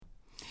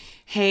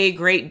Hey,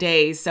 great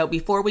day. So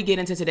before we get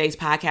into today's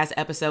podcast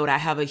episode, I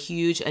have a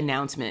huge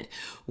announcement.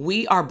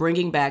 We are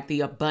bringing back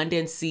the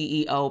Abundance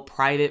CEO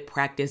Private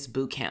Practice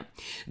Bootcamp.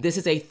 This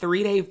is a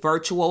 3-day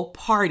virtual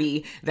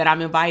party that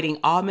I'm inviting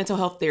all mental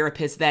health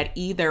therapists that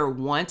either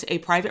want a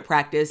private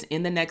practice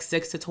in the next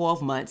 6 to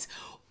 12 months,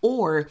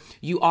 or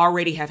you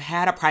already have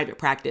had a private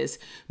practice,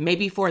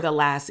 maybe for the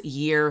last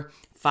year,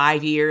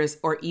 5 years,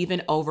 or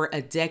even over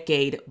a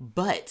decade,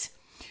 but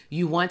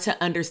you want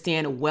to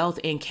understand wealth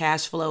and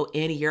cash flow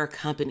in your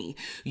company.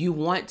 You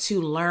want to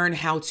learn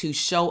how to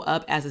show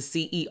up as a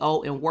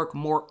CEO and work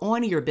more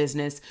on your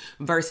business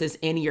versus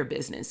in your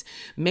business.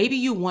 Maybe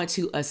you want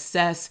to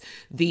assess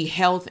the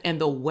health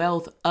and the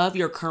wealth of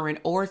your current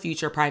or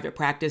future private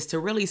practice to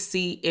really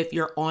see if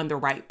you're on the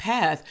right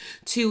path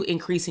to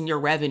increasing your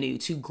revenue,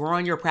 to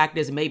growing your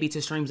practice, maybe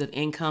to streams of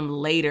income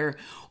later,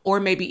 or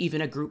maybe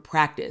even a group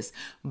practice.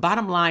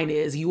 Bottom line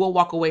is you will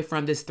walk away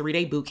from this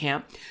 3-day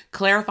bootcamp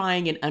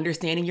clarifying and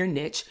understanding your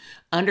niche,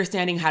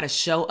 understanding how to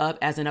show up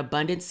as an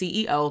abundant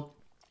CEO,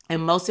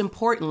 and most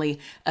importantly,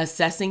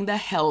 assessing the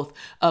health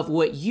of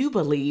what you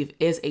believe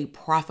is a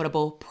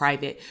profitable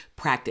private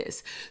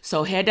practice.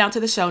 So head down to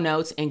the show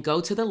notes and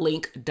go to the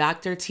link,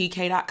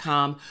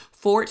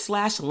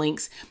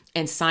 drtk.com/links,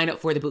 and sign up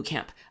for the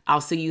bootcamp.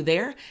 I'll see you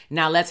there.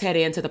 Now let's head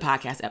into the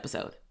podcast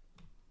episode.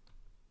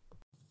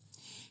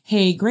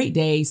 Hey, great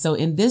day. So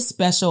in this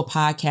special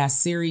podcast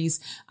series,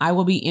 I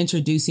will be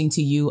introducing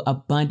to you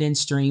abundant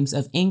streams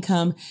of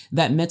income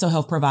that mental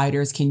health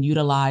providers can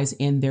utilize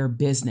in their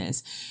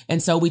business.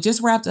 And so we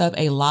just wrapped up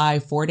a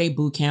live 4-day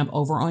bootcamp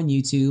over on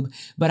YouTube,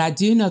 but I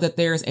do know that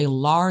there's a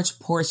large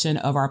portion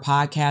of our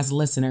podcast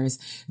listeners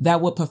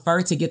that would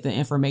prefer to get the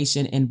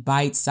information in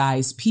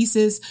bite-sized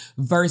pieces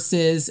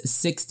versus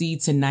 60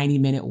 to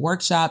 90-minute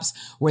workshops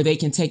where they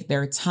can take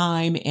their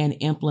time and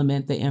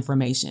implement the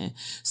information.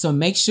 So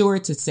make sure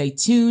to stay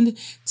tuned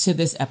to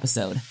this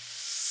episode.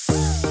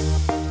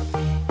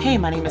 Hey,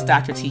 my name is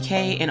Dr.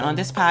 TK, and on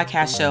this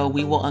podcast show,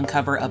 we will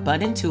uncover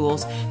abundant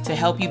tools to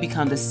help you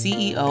become the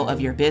CEO of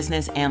your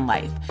business and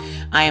life.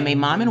 I am a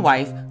mom and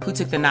wife who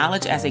took the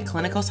knowledge as a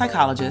clinical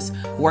psychologist,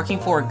 working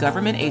for a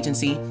government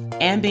agency,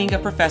 and being a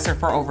professor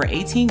for over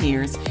 18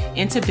 years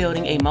into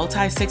building a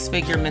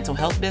multi-6-figure mental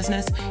health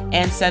business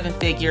and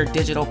 7-figure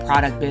digital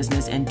product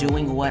business and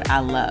doing what I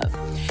love.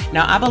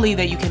 Now, I believe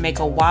that you can make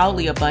a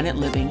wildly abundant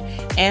living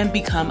and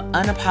become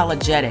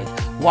unapologetic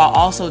while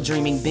also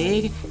dreaming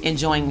big,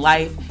 enjoying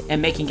life,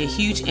 and making a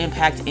huge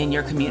impact in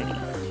your community.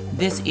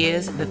 This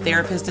is the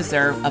Therapists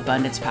Deserve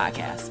Abundance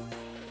podcast.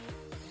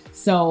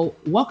 So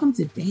welcome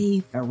to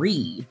day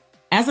 3.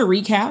 As a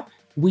recap,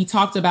 we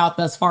talked about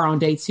thus far on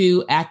day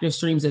 2, active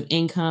streams of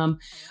income.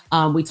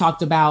 We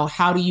talked about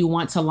how do you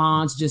want to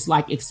launch, just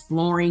like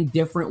exploring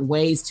different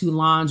ways to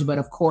launch. But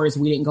of course,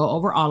 we didn't go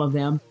over all of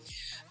them.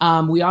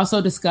 We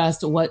also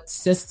discussed what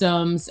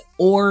systems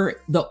or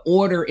the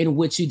order in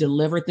which you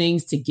deliver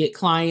things to get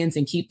clients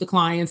and keep the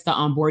clients, the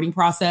onboarding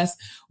process.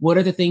 What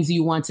are the things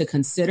you want to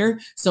consider?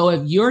 So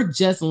if you're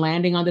just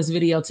landing on this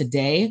video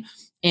today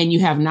and you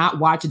have not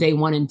watched day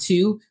 1 and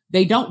 2,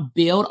 they don't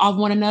build off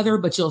one another,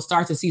 but you'll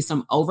start to see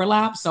some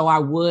overlap. So I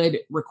would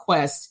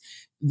request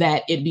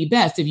that it'd be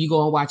best if you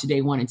go and watch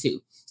day 1 and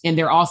 2. And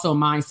there are also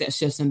mindset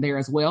shifts in there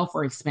as well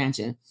for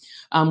expansion.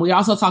 We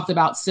also talked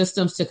about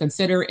systems to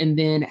consider, and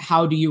then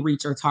how do you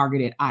reach your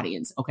targeted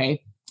audience?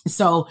 Okay,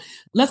 so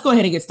let's go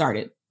ahead and get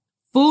started.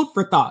 Food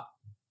for thought.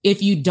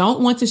 If you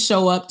don't want to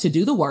show up to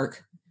do the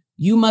work,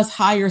 you must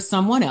hire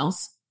someone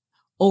else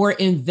or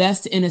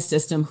invest in a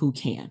system who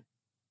can.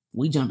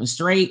 We jumping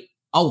straight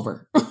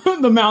over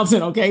the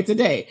mountain, okay,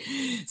 today.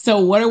 So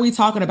what are we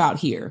talking about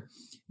here?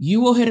 You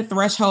will hit a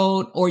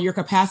threshold, or your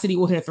capacity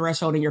will hit a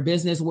threshold in your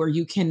business where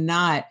you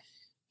cannot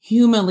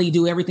humanly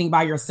do everything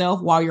by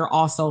yourself while you're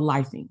also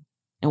lifing.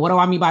 And what do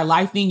I mean by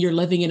lifing? You're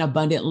living an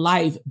abundant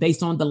life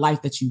based on the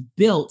life that you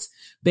built,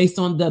 based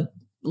on the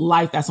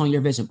life that's on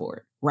your vision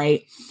board,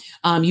 right?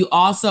 You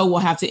also will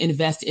have to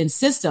invest in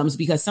systems,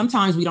 because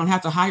sometimes we don't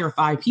have to hire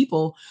 5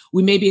 people.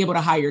 We may be able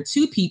to hire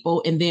 2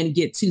 people and then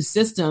get 2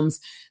 systems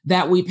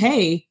that we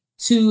pay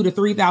 $2,000 to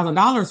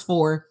 $3,000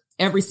 for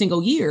every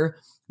single year.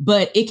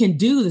 But it can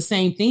do the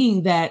same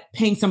thing that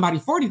paying somebody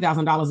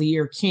 $40,000 a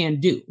year can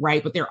do,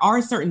 right? But there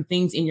are certain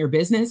things in your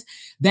business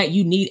that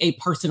you need a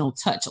personal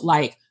touch,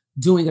 like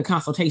doing a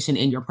consultation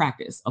in your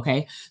practice,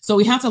 okay? So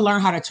we have to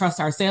learn how to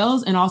trust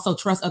ourselves and also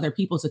trust other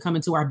people to come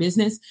into our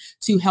business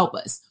to help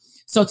us.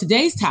 So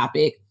today's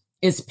topic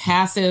is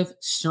passive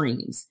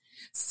streams.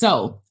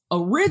 So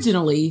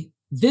originally,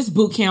 this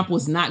boot camp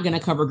was not going to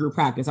cover group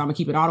practice. I'm going to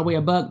keep it all the way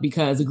a buck,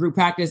 because a group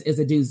practice is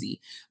a doozy.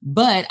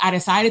 But I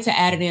decided to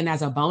add it in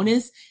as a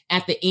bonus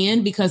at the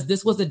end, because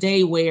this was a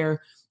day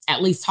where,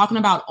 at least talking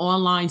about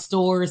online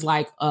stores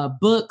like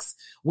books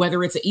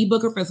whether it's an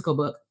ebook or physical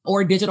book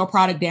or digital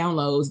product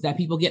downloads that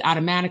people get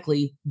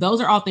automatically.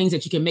 Those are all things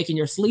that you can make in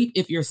your sleep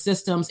if your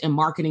systems and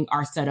marketing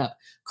are set up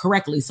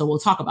correctly. So we'll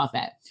talk about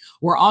that.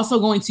 We're also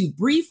going to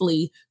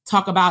briefly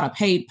talk about a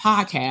paid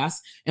podcast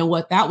and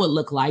what that would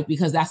look like,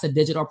 because that's a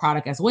digital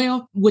product as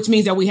well, which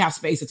means that we have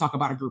space to talk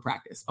about a group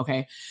practice.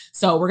 Okay.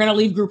 So we're going to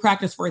leave group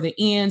practice for the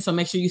end. So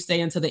make sure you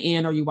stay until the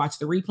end, or you watch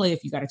the replay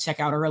if you got to check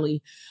out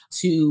early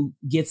to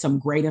get some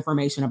great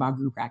information about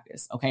group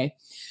practice. Okay.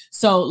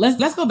 So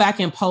let's go back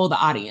and poll the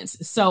audience.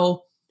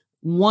 So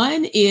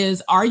one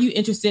is, are you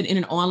interested in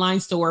an online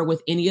store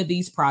with any of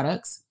these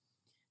products?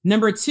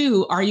 Number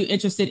 2, are you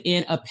interested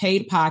in a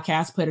paid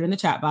podcast? Put it in the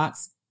chat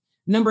box.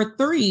 Number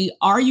 3,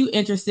 are you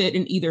interested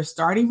in either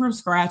starting from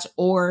scratch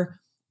or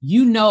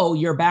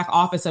your back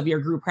office of your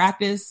group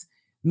practice?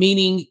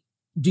 Meaning,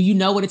 do you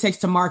know what it takes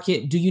to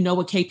market? Do you know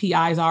what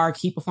KPIs are,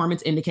 key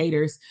performance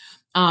indicators?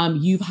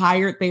 You've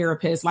hired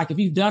therapists. Like if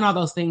you've done all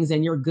those things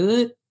and you're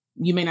good,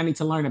 you may not need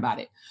to learn about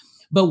it.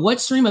 But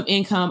what stream of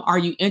income are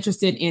you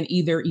interested in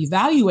either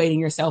evaluating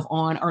yourself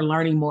on or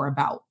learning more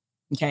about?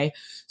 Okay.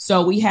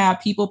 So we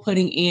have people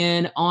putting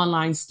in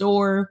online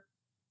store,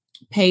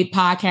 paid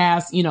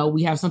podcasts.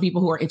 We have some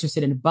people who are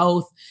interested in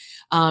both,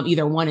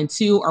 either 1 and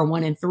 2 or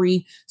 1 and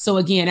 3. So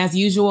again, as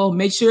usual,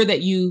 make sure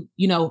that you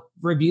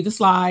review the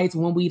slides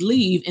when we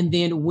leave. And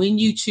then when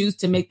you choose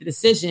to make the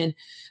decision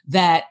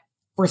that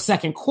for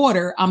second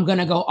quarter, I'm going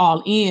to go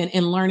all in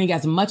and learning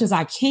as much as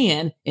I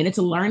can. And it's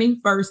learning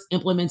first,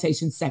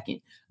 implementation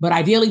second. But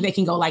ideally, they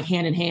can go like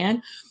hand in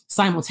hand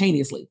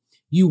simultaneously.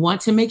 You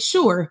want to make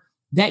sure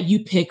that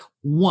you pick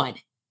 1,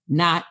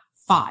 not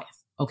 5.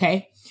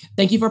 Okay.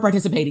 Thank you for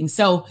participating.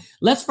 So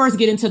let's first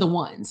get into the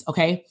ones.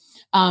 Okay.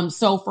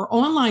 So for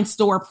online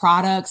store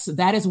products,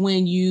 that is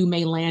when you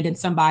may land in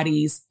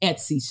somebody's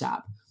Etsy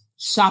shop,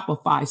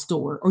 Shopify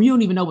store, or you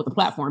don't even know what the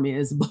platform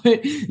is,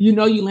 but you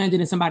landed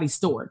in somebody's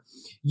store.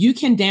 You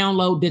can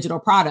download digital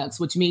products,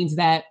 which means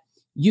that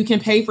you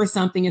can pay for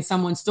something in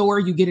someone's store.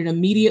 You get it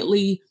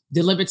immediately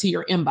delivered to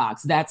your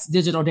inbox. That's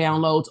digital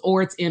downloads,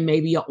 or it's in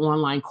maybe an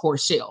online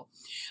course shell.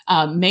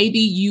 Maybe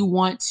you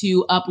want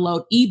to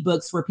upload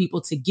ebooks for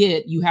people to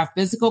get. You have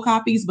physical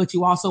copies, but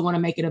you also want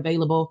to make it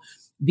available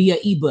via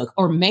ebook.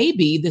 Or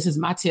maybe, this is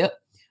my tip,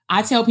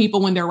 I tell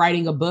people when they're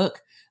writing a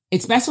book,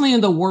 especially in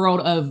the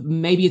world of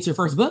maybe it's your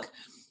first book,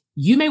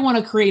 you may want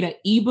to create an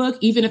ebook,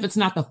 even if it's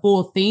not the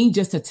full thing,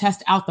 just to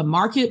test out the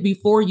market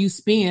before you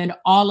spend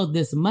all of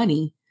this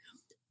money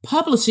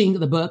publishing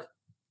the book,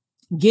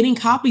 getting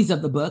copies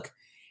of the book.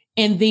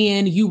 And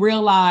then you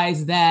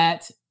realize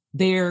that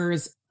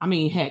there's,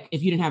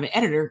 if you didn't have an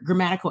editor,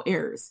 grammatical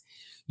errors.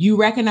 You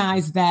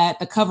recognize that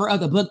the cover of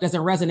the book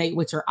doesn't resonate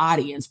with your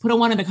audience. Put a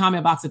 1 in the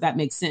comment box if that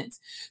makes sense.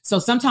 So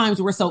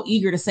sometimes we're so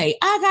eager to say,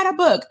 I got a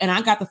book and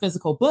I got the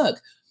physical book,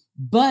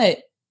 but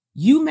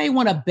you may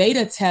want to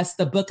beta test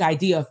the book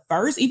idea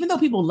first, even though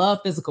people love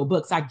physical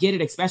books. I get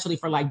it, especially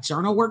for like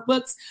journal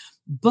workbooks.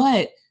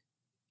 But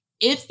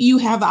if you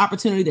have the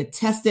opportunity to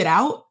test it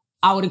out,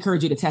 I would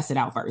encourage you to test it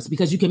out first,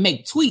 because you can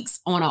make tweaks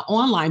on an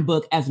online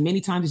book as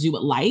many times as you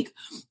would like,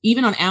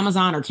 even on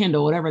Amazon or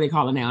Kindle, whatever they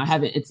call it now.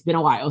 It's been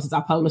a while since I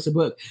published a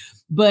book,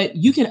 but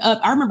you can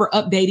I remember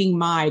updating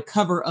my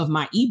cover of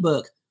my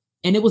ebook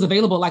and it was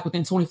available like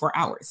within 24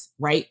 hours,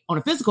 right? On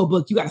a physical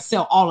book, you got to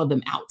sell all of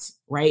them out,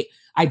 right?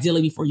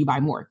 Ideally before you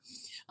buy more.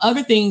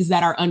 Other things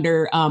that are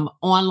under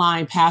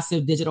online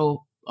passive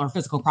digital or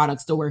physical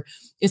product store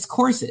is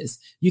courses.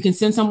 You can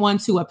send someone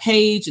to a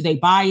page, they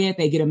buy it,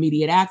 they get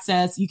immediate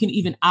access. You can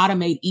even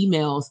automate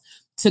emails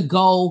to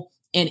go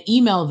and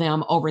email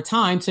them over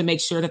time to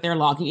make sure that they're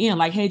logging in.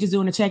 Like, hey, just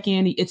doing a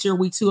check-in. It's your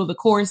week 2 of the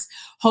course.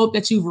 Hope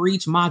that you've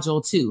reached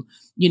module 2,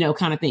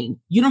 kind of thing.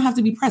 You don't have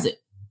to be present.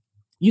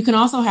 You can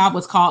also have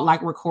what's called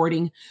like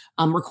recordings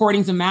and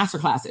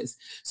masterclasses.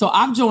 So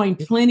I've joined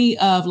plenty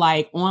of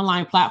like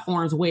online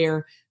platforms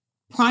where,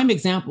 prime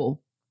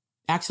example,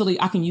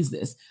 actually, I can use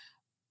this.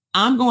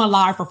 I'm going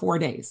live for 4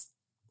 days.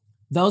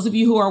 Those of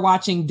you who are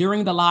watching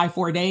during the live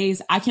 4 days,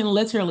 I can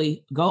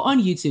literally go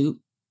on YouTube,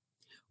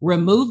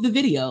 remove the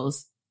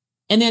videos,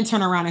 and then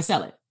turn around and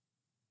sell it.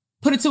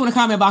 Put a 2 in the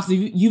comment box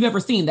if you've ever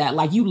seen that.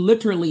 Like you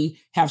literally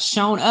have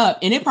shown up,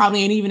 and it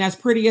probably ain't even as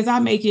pretty as I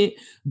make it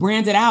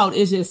branded out.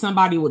 It's just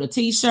somebody with a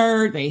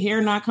t-shirt, their hair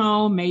not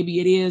combed.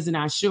 Maybe it is, and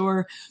not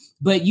sure.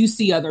 But you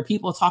see other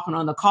people talking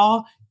on the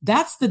call.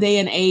 That's the day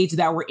and age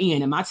that we're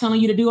in. Am I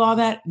telling you to do all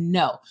that?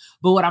 No.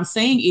 But what I'm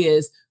saying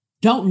is,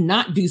 don't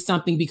not do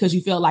something because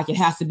you feel like it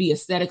has to be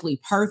aesthetically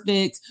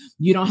perfect.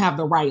 You don't have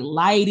the right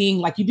lighting.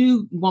 Like you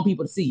do want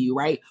people to see you,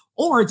 right?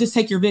 Or just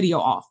take your video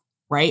off,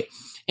 right?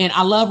 And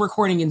I love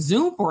recording in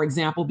Zoom, for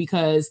example,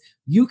 because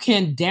you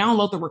can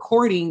download the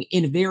recording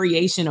in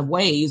variation of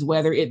ways,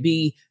 whether it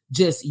be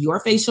just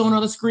your face showing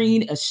on the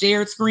screen, a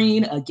shared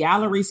screen, a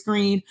gallery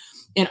screen,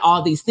 and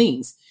all these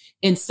things.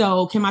 And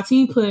so can my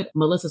team put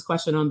Melissa's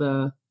question on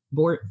the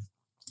board?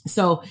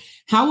 So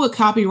how would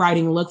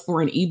copywriting look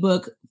for an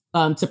ebook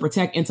to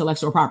protect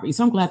intellectual property?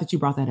 So I'm glad that you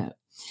brought that up.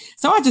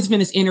 So I just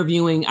finished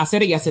interviewing. I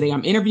said it yesterday.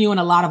 I'm interviewing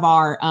a lot of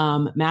our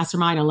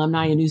mastermind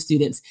alumni and new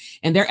students,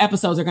 and their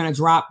episodes are going to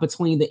drop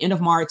between the end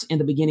of March and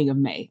the beginning of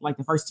May, like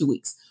the first 2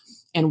 weeks.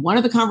 And one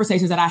of the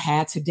conversations that I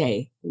had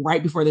today,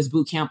 right before this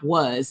boot camp,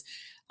 was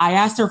I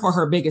asked her for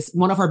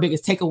one of her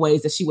biggest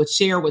takeaways that she would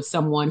share with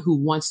someone who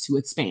wants to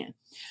expand.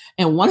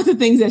 And one of the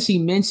things that she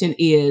mentioned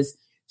is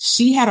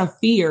she had a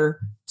fear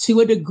to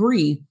a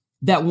degree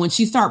that when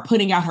she started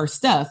putting out her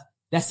stuff,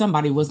 that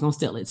somebody was going to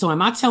steal it. So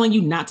am I telling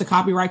you not to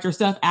copyright your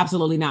stuff?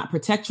 Absolutely not.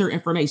 Protect your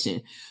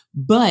information.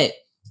 But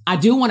I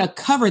do want to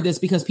cover this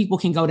because people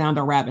can go down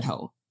the rabbit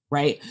hole,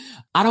 right?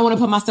 I don't want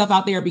to put my stuff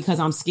out there because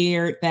I'm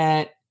scared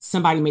that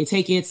somebody may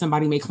take it,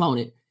 somebody may clone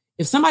it.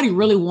 If somebody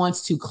really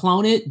wants to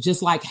clone it,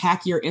 just like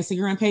hack your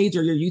Instagram page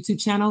or your YouTube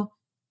channel,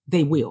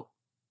 they will.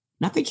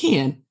 Not they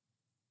can,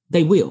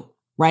 they will,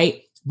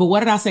 right? But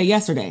what did I say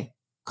yesterday?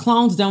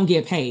 Clones don't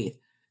get paid.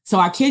 So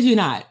I kid you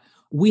not.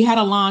 We had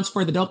a launch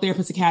for the Dope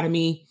Therapist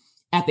Academy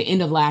at the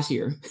end of last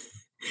year.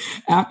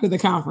 After the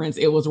conference,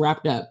 it was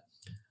wrapped up.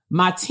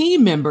 My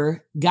team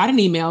member got an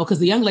email because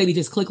the young lady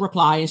just clicked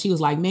reply and she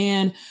was like,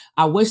 man,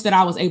 I wish that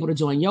I was able to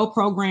join your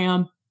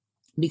program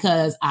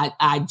because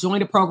I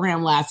joined a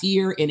program last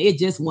year and it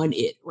just wasn't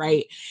it,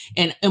 right?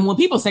 And when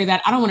people say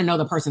that, I don't want to know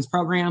the person's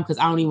program because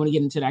I don't even want to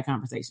get into that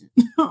conversation,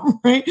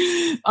 right?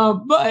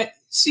 But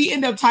she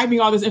ended up typing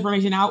all this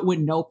information out with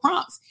no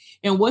prompts.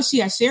 And what she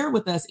has shared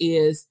with us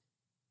is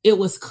it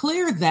was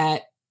clear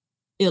that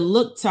it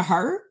looked to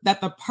her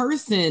that the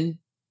person,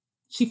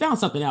 she found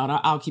something out.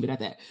 I'll keep it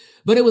at that.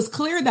 But it was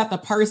clear that the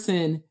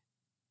person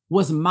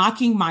was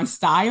mocking my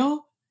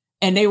style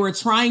and they were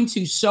trying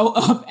to show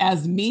up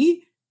as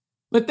me,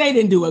 but they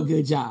didn't do a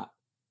good job.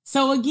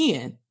 So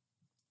again,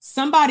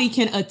 somebody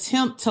can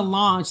attempt to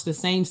launch the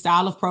same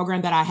style of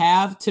program that I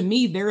have. To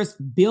me, there's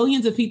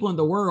billions of people in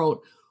the world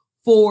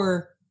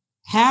for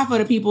half of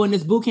the people in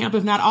this boot camp,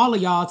 if not all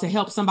of y'all, to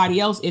help somebody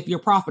else if you're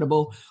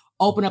profitable.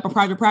 Open up a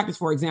private practice,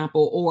 for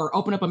example, or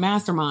open up a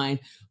mastermind,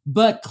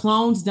 but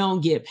clones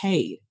don't get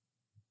paid.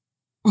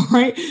 All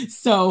right.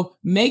 So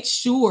make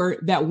sure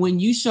that when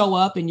you show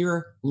up and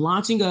you're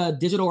launching a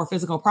digital or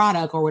physical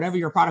product or whatever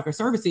your product or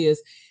service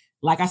is,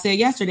 like I said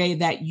yesterday,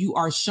 that you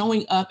are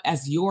showing up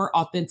as your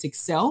authentic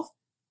self.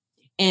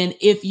 And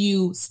if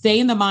you stay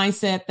in the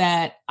mindset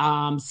that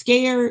I'm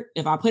scared,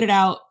 if I put it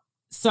out,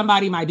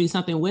 somebody might do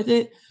something with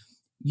it,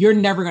 you're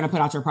never going to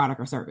put out your product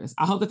or service.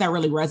 I hope that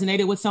really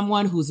resonated with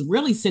someone who's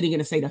really sitting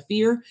in a state of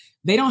fear.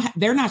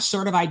 They're not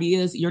short of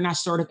ideas. You're not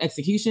short of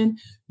execution.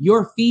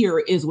 Your fear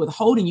is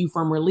withholding you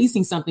from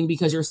releasing something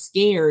because you're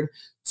scared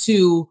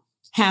to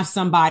have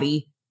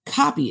somebody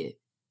copy it.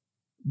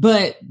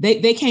 But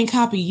they can't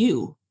copy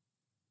you.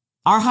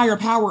 Our higher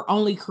power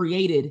only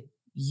created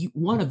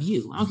one of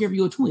you. I don't care if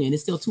you're a twin.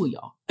 It's still two of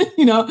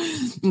y'all,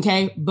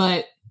 Okay.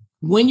 But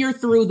when you're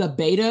through the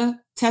beta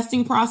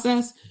testing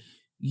process,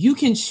 you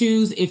can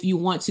choose if you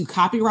want to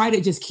copyright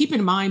it. Just keep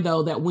in mind,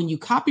 though, that when you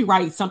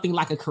copyright something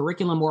like a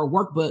curriculum or a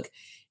workbook,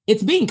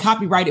 it's being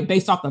copyrighted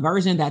based off the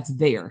version that's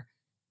there.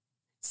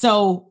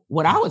 So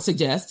what I would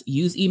suggest,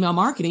 use email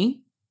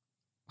marketing,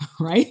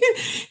 right?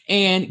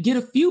 And get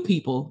a few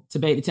people to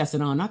beta test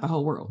it on, not the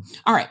whole world.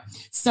 All right.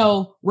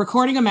 So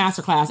recording a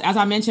masterclass, as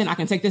I mentioned, I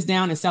can take this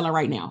down and sell it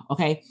right now.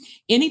 Okay.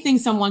 Anything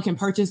someone can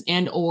purchase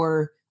and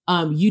or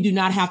you do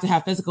not have to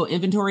have physical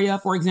inventory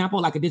of, for example,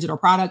 like a digital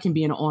product can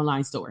be in an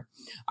online store.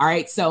 All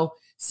right. So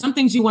some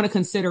things you want to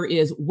consider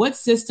is what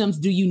systems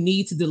do you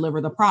need to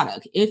deliver the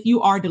product? If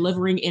you are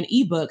delivering an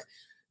ebook,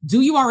 do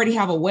you already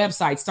have a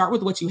website? Start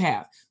with what you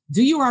have.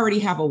 Do you already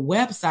have a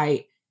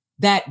website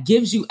that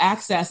gives you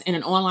access in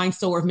an online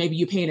store if maybe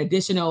you pay an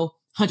additional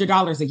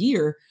 $100 a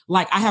year?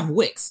 Like I have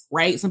Wix,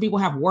 right? Some people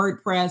have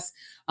WordPress,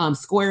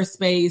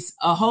 Squarespace,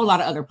 a whole lot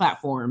of other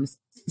platforms.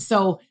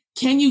 So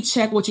can you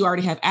check what you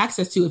already have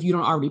access to if you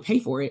don't already pay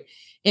for it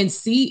and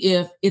see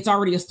if it's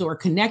already a store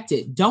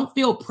connected? Don't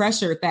feel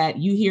pressured that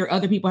you hear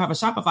other people have a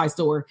Shopify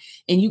store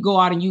and you go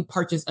out and you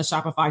purchase a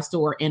Shopify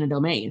store and a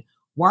domain.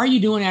 Why are you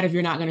doing that if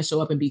you're not going to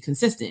show up and be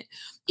consistent?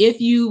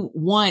 If you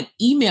want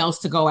emails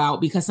to go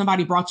out because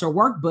somebody brought your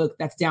workbook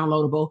that's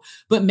downloadable,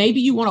 but maybe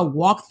you want to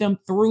walk them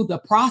through the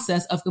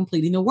process of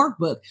completing the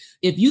workbook.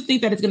 If you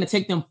think that it's going to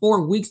take them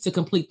 4 weeks to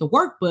complete the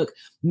workbook,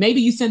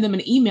 maybe you send them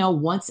an email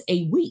once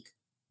a week,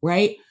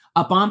 right?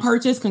 Upon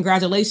purchase,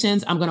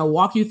 congratulations. I'm going to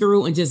walk you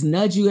through and just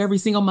nudge you every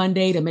single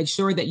Monday to make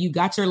sure that you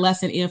got your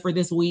lesson in for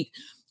this week,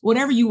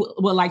 whatever you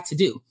would like to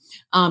do.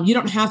 You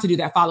don't have to do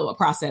that follow-up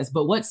process,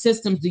 but what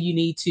systems do you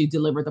need to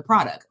deliver the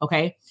product?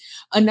 Okay.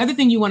 Another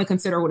thing you want to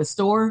consider with a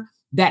store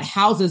that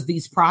houses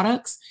these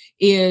products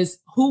is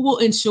who will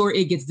ensure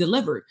it gets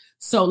delivered.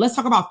 So let's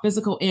talk about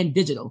physical and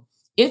digital.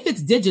 If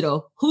it's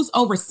digital, who's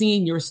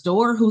overseeing your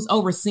store? Who's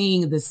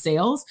overseeing the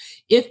sales?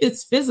 If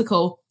it's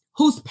physical,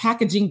 who's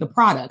packaging the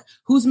product?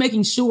 Who's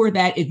making sure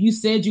that if you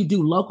said you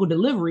do local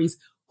deliveries,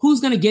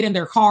 who's going to get in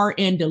their car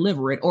and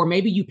deliver it? Or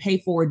maybe you pay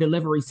for a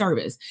delivery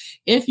service.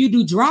 If you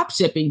do drop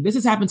shipping, this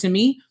has happened to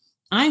me.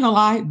 I ain't gonna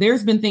lie.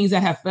 There's been things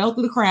that have fell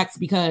through the cracks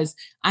because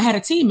I had a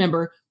team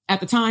member at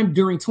the time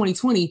during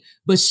 2020,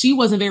 but she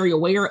wasn't very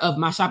aware of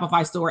my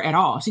Shopify store at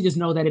all. She just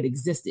know that it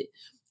existed.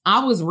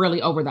 I was really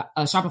over the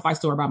Shopify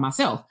store by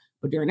myself,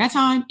 but during that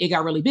time, it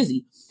got really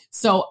busy.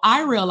 So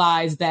I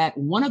realized that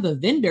one of the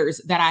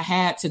vendors that I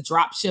had to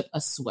drop ship a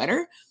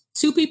sweater,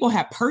 2 people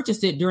had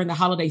purchased it during the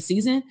holiday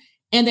season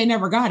and they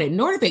never got it,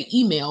 nor did they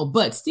email,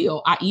 but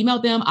still I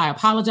emailed them. I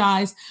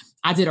apologized.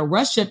 I did a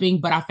rush shipping,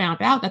 but I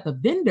found out that the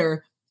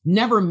vendor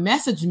never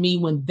messaged me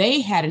when they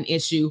had an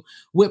issue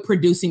with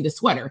producing the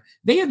sweater.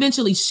 They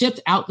eventually shipped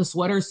out the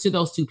sweaters to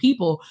those 2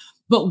 people,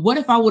 but what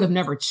if I would have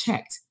never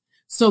checked?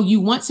 So you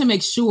want to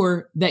make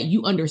sure that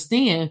you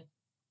understand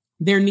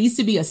there needs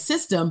to be a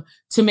system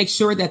to make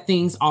sure that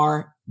things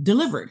are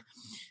delivered.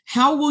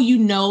 How will you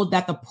know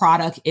that the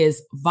product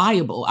is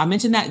viable? I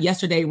mentioned that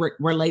yesterday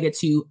related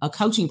to a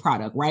coaching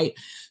product, right?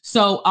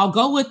 So I'll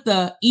go with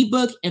the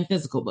ebook and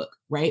physical book,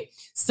 right?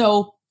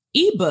 So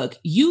ebook,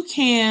 you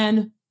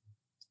can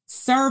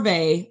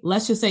survey,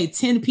 let's just say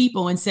 10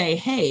 people and say,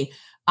 hey,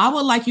 I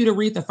would like you to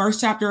read the first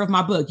chapter of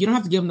my book. You don't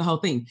have to give them the whole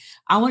thing.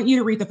 I want you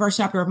to read the first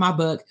chapter of my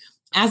book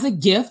as a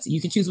gift.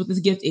 You can choose what this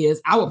gift is.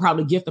 I would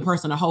probably gift the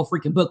person a whole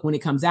freaking book when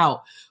it comes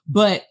out,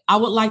 but I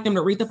would like them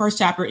to read the first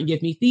chapter and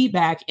give me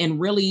feedback and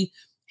really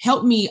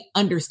help me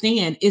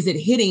understand, is it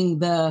hitting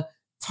the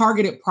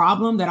targeted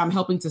problem that I'm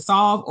helping to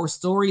solve or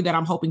story that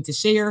I'm hoping to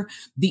share,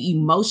 the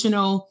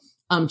emotional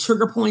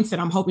trigger points that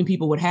I'm hoping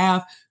people would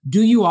have?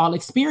 Do you all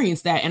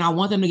experience that? And I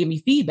want them to give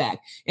me feedback.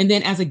 And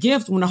then as a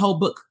gift, when the whole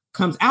book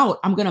comes out,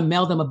 I'm going to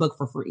mail them a book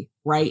for free,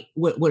 right?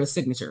 With a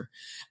signature.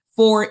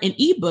 For an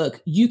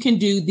ebook, you can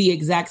do the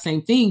exact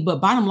same thing.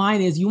 But bottom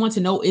line is you want to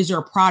know, is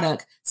your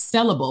product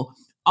sellable?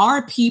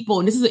 Are people,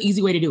 and this is an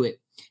easy way to do it,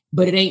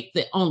 but it ain't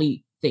the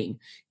only thing,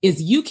 is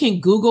you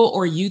can Google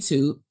or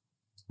YouTube,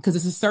 because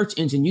it's a search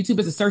engine. YouTube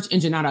is a search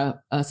engine,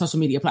 not a social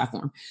media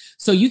platform.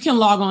 So you can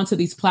log on to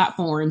these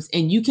platforms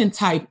and you can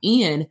type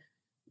in,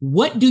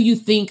 what do you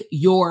think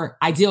your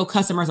ideal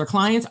customers or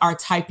clients are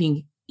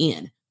typing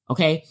in?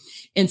 Okay.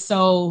 And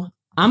so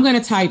I'm going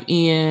to type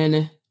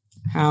in,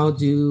 how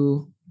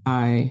do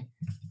I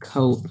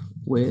cope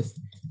with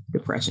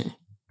depression?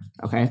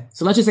 Okay.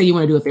 So let's just say you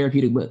want to do a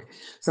therapeutic book.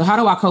 So how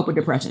do I cope with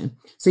depression?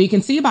 So you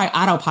can see by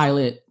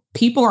autopilot,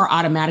 people are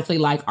automatically,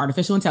 like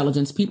artificial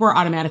intelligence, people are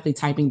automatically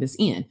typing this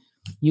in.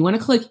 You want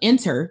to click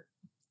enter,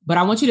 but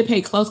I want you to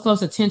pay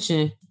close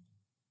attention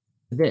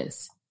to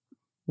this.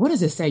 What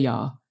does it say,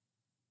 y'all?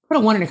 Put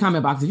a 1 in the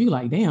comment box if you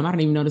like, damn, I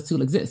didn't even know this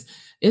tool exists.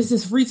 It's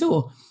this free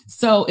tool.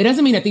 So it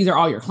doesn't mean that these are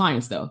all your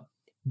clients though,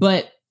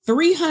 but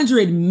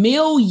 300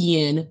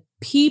 million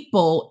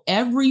people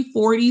every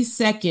 40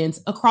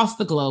 seconds across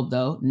the globe,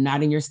 though,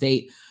 not in your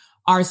state,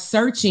 are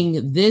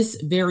searching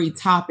this very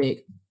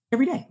topic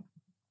every day.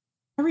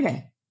 Every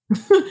day.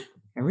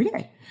 Every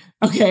day.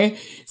 Okay.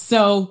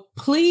 So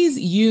please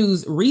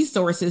use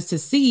resources to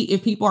see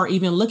if people are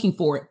even looking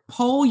for it.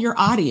 Poll your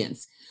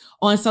audience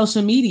on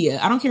social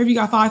media. I don't care if you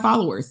got 5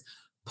 followers.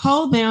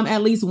 Poll them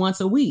at least once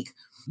a week.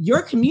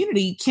 Your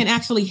community can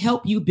actually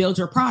help you build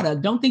your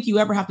product. Don't think you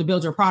ever have to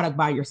build your product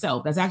by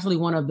yourself. That's actually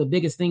one of the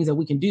biggest things that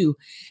we can do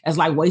as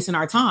like wasting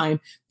our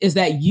time, is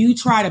that you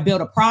try to build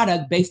a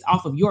product based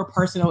off of your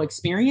personal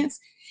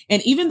experience.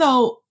 And even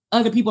though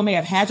other people may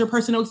have had your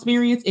personal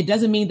experience, it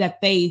doesn't mean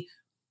that they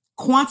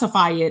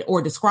quantify it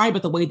or describe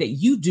it the way that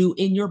you do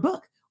in your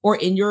book or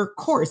in your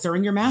course or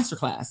in your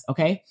masterclass.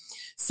 Okay.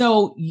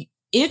 So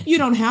if you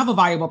don't have a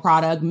viable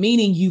product,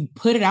 meaning you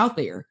put it out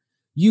there,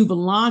 you've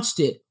launched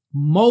it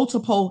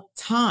multiple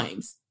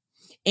times,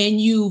 and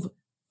you've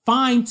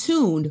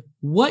fine-tuned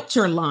what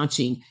you're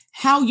launching,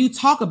 how you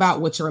talk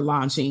about what you're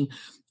launching,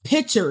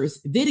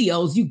 pictures,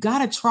 videos, you got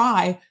to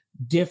try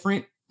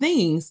different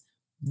things.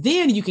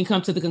 Then you can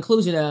come to the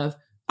conclusion of,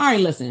 all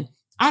right, listen,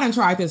 I done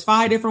tried this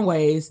 5 different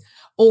ways,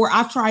 or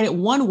I've tried it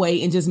one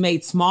way and just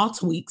made small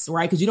tweaks,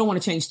 right? Because you don't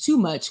want to change too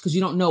much because you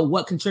don't know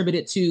what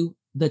contributed to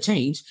the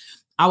change.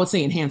 I would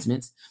say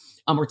enhancements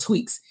or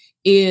tweaks.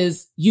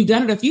 Is you've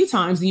done it a few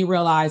times and you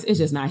realize it's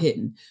just not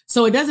hitting.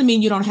 So it doesn't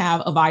mean you don't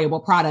have a viable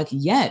product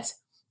yet.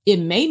 It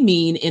may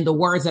mean, in the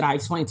words that I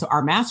explained to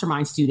our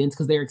mastermind students,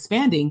 because they're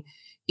expanding,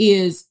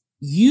 is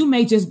you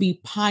may just be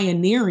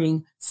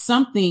pioneering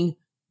something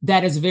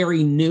that is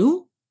very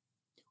new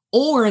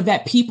or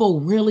that people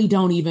really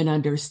don't even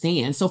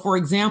understand. So for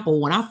example,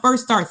 when I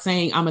first start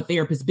saying I'm a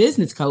therapist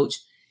business coach,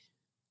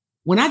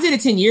 when I did it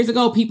 10 years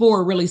ago, people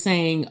were really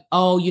saying,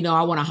 oh, you know,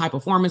 I want a high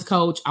performance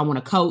coach. I want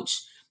a coach.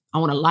 I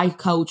want a life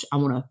coach. I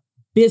want a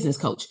business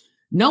coach.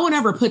 No one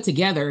ever put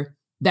together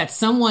that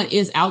someone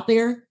is out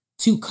there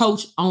to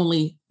coach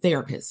only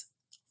therapists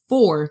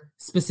for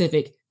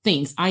specific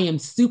things. I am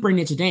super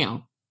niche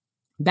down.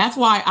 That's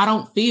why I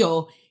don't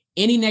feel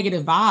any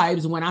negative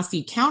vibes when I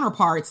see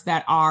counterparts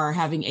that are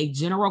having a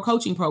general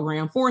coaching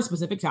program for a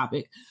specific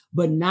topic,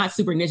 but not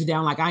super niche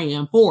down like I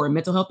am for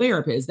mental health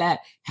therapists that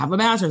have a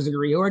master's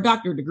degree or a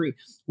doctorate degree.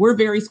 We're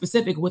very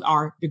specific with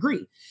our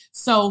degree.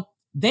 So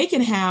they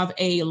can have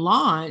a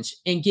launch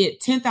and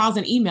get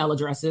 10,000 email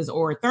addresses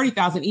or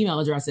 30,000 email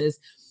addresses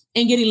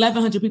and get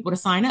 1,100 people to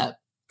sign up.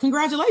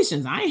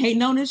 Congratulations. I ain't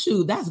hating on this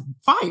shoe. That's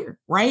fire,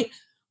 right?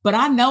 But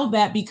I know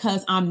that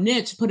because I'm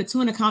niche. Put a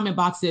 2 in the comment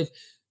box if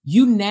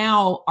you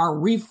now are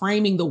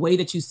reframing the way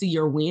that you see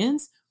your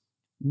wins.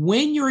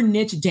 When you're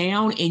niche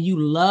down and you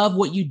love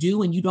what you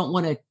do and you don't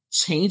want to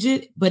change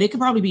it, but it could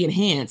probably be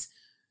enhanced,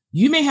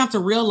 you may have to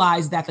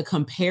realize that the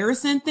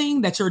comparison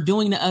thing that you're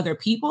doing to other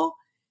people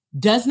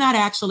does not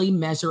actually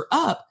measure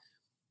up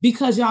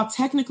because y'all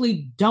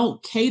technically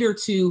don't cater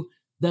to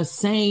the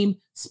same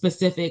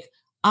specific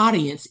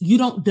audience. You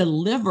don't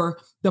deliver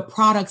the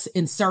products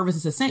and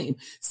services the same.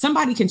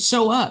 Somebody can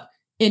show up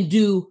and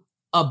do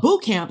a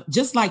boot camp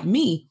just like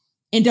me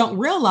and don't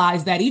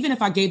realize that even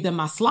if I gave them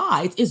my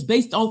slides, it's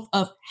based off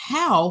of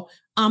how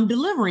I'm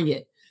delivering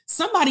it.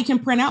 Somebody can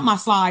print out my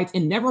slides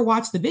and never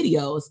watch the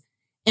videos,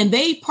 and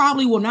they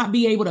probably will not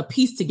be able to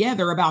piece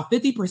together about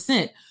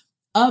 50%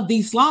 of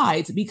these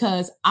slides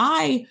because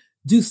I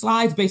do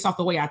slides based off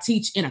the way I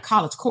teach in a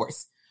college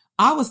course.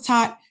 I was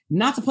taught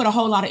not to put a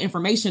whole lot of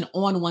information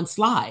on one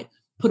slide,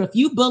 put a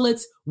few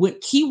bullets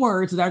with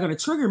keywords that are going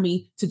to trigger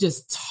me to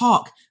just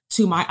talk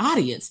to my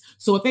audience.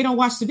 So if they don't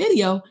watch the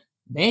video,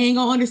 they ain't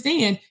going to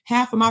understand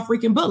half of my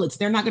freaking bullets.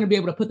 They're not going to be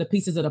able to put the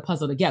pieces of the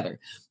puzzle together.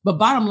 But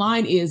bottom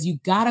line is you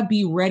got to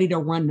be ready to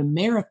run the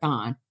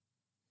marathon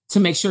to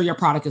make sure your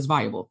product is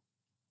viable.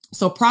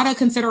 So product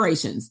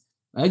considerations,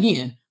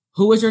 again,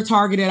 who is your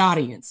targeted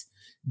audience?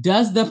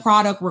 Does the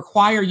product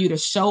require you to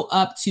show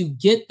up to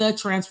get the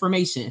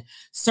transformation?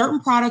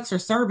 Certain products or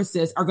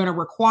services are going to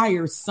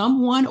require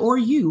someone or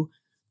you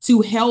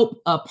to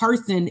help a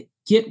person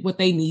get what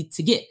they need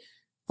to get.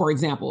 For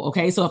example,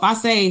 okay, so if I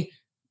say,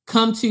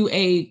 come to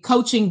a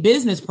coaching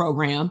business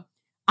program,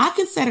 I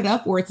can set it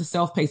up where it's a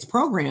self-paced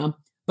program,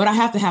 but I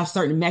have to have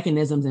certain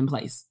mechanisms in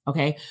place.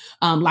 Okay.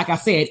 Like I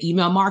said,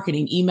 email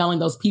marketing, emailing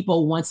those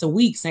people once a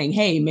week saying,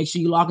 hey, make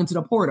sure you log into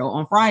the portal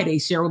on Friday,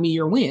 share with me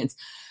your wins.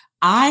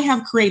 I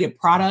have created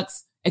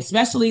products,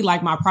 especially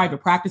like my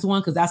private practice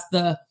one, because that's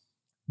the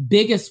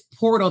biggest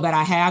portal that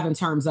I have in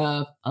terms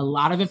of a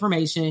lot of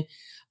information,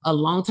 a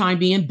long time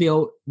being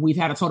built. We've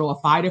had a total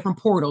of 5 different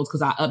portals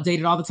because I update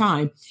it all the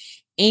time.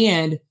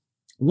 And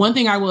one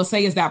thing I will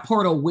say is that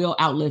portal will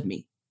outlive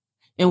me.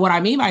 And what I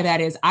mean by that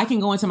is I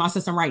can go into my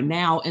system right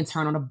now and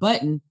turn on a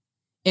button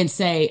and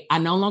say, I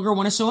no longer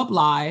want to show up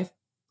live,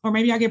 or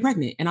maybe I get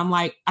pregnant. And I'm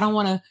like, I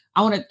want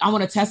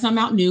to test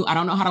something out new. I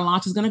don't know how the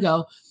launch is going to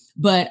go,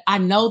 but I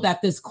know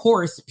that this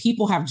course,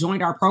 people have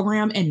joined our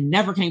program and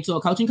never came to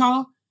a coaching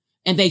call.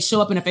 And they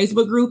show up in a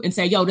Facebook group and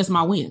say, yo, this is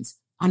my wins.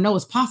 I know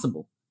it's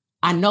possible.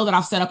 I know that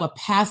I've set up a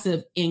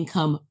passive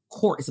income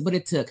course, but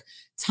it took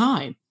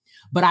time.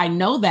 But I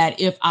know that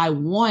if I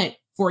want,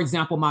 for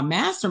example, my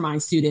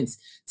mastermind students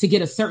to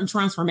get a certain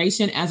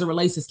transformation as it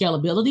relates to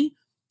scalability,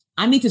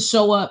 I need to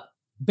show up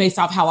based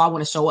off how I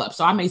want to show up.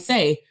 So I may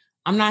say,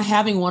 I'm not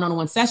having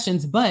one-on-one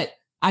sessions, but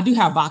I do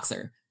have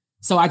Voxer.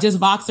 So I just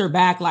Voxer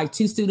back like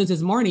 2 students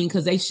this morning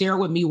because they shared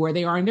with me where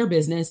they are in their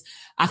business.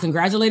 I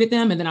congratulated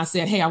them. And then I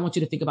said, hey, I want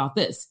you to think about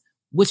this,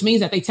 which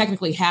means that they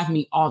technically have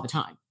me all the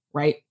time,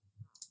 right?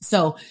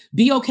 So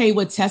be okay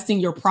with testing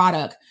your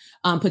product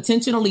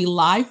potentially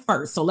live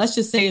first. So let's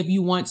just say if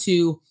you want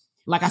to,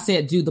 like I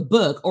said, do the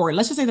book, or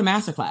let's just say the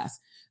masterclass.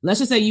 Let's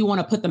just say you want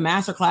to put the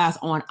masterclass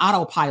on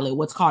autopilot,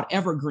 what's called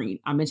evergreen.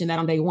 I mentioned that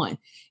on day 1,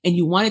 and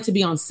you want it to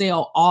be on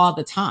sale all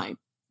the time,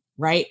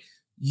 right?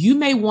 You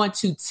may want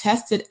to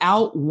test it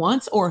out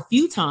once or a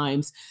few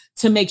times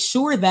to make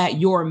sure that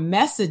your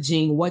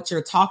messaging, what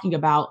you're talking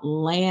about,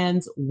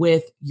 lands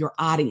with your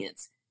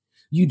audience.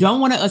 You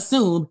don't want to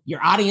assume your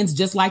audience,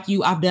 just like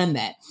you, I've done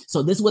that.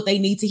 So this is what they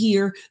need to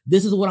hear.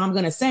 This is what I'm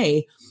going to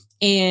say.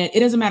 And it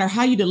doesn't matter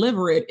how you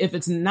deliver it. If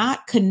it's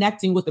not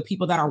connecting with the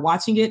people that are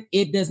watching it,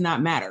 it does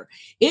not matter.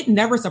 It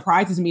never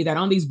surprises me that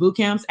on these boot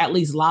camps, at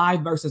least live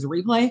versus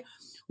replay,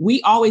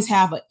 we always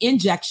have an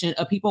injection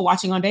of people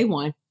watching on day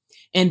 1.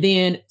 And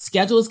then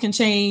schedules can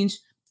change,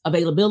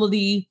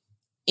 availability,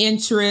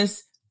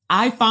 interest.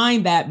 I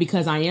find that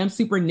because I am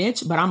super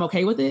niche, but I'm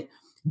okay with it,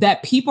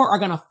 that people are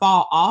going to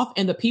fall off.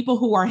 And the people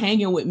who are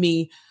hanging with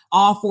me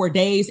all 4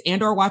 days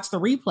and or watch the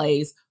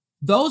replays,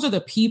 those are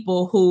the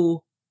people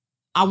who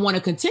I want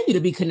to continue to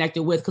be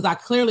connected with because I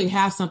clearly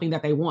have something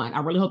that they want.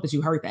 I really hope that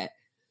you heard that.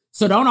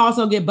 So don't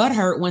also get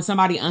butthurt when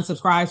somebody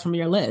unsubscribes from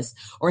your list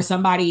or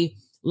somebody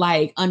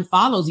like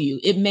unfollows you.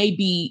 It may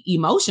be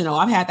emotional.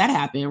 I've had that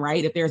happen,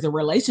 right? If there's a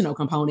relational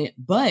component,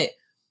 but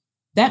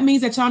that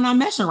means that y'all not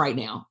meshing right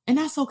now. And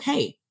that's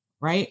okay,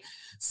 right?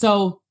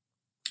 So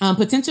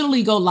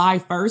potentially go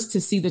live first to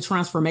see the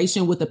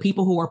transformation with the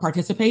people who are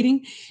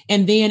participating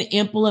and then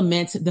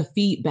implement the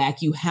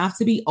feedback. You have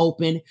to be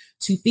open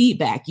to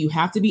feedback. You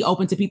have to be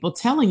open to people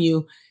telling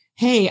you,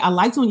 hey, I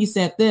liked when you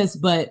said this,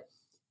 but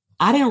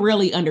I didn't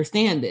really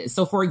understand this.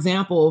 So for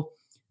example,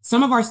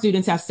 some of our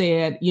students have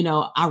said,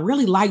 I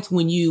really liked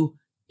when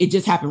it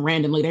just happened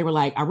randomly. They were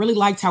like, I really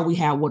liked how we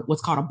had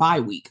what's called a bye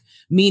week,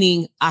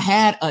 meaning I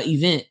had an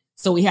event.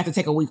 So we had to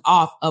take a week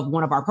off of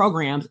one of our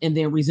programs and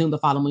then resume the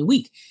following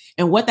week.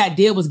 And what that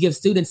did was give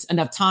students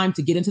enough time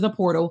to get into the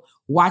portal,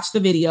 watch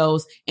the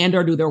videos, and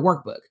or do their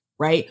workbook,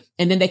 right?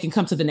 And then they can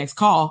come to the next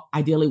call,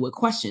 ideally with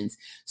questions.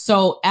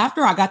 So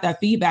after I got that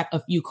feedback,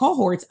 a few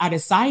cohorts, I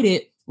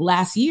decided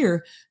last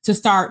year to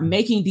start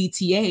making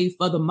DTA,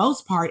 for the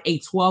most part, a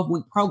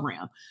 12-week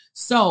program.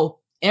 So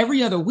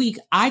every other week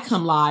I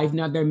come live.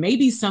 Now, there may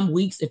be some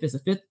weeks, if it's a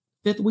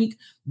fifth week,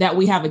 that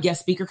we have a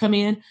guest speaker come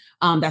in.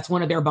 That's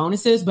one of their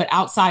bonuses. But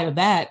outside of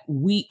that,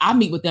 I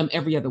meet with them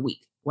every other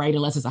week, right?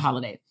 Unless it's a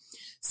holiday.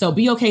 So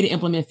be okay to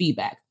implement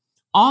feedback.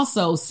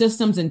 Also,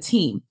 systems and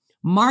team.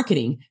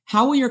 Marketing.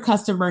 How will your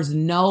customers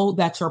know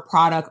that your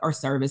product or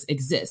service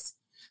exists?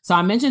 So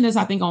I mentioned this,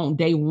 I think, on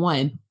day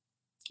one.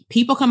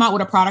 People come out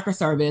with a product or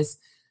service.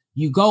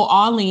 You go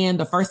all in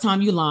the first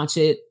time you launch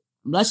it.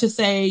 Let's just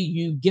say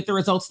you get the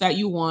results that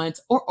you want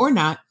or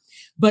not.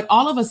 But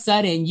all of a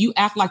sudden, you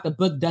act like the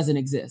book doesn't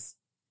exist.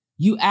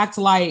 You act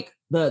like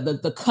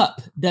the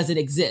cup doesn't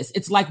exist.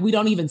 It's like we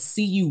don't even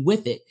see you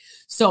with it.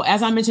 So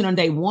as I mentioned on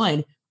day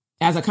one,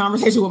 as a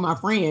conversation with my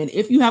friend,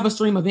 if you have a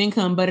stream of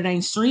income, but it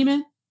ain't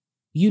streaming,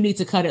 you need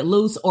to cut it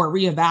loose or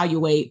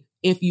reevaluate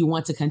if you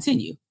want to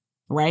continue,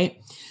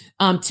 right?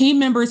 Team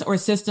members or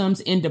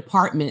systems in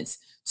departments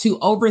to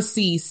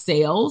oversee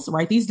sales,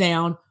 write these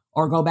down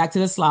or go back to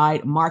the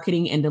slide,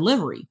 marketing and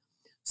delivery.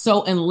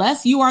 So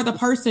unless you are the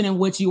person in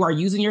which you are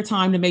using your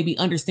time to maybe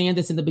understand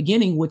this in the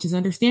beginning, which is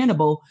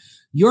understandable,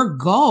 your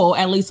goal,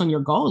 at least on your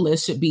goal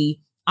list, should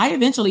be, I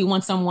eventually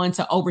want someone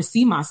to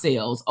oversee my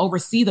sales,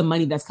 oversee the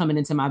money that's coming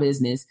into my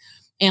business,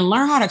 and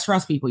learn how to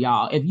trust people,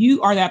 y'all. If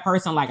you are that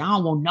person like, I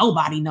don't want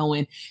nobody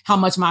knowing how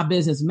much my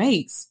business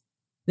makes,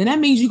 then that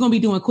means you're going to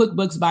be doing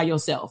QuickBooks by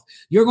yourself.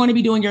 You're going to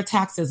be doing your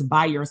taxes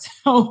by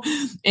yourself.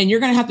 And you're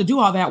going to have to do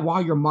all that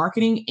while you're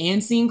marketing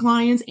and seeing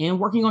clients and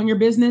working on your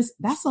business.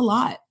 That's a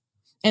lot.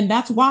 And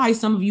that's why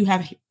some of you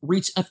have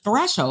reached a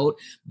threshold.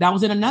 That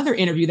was in another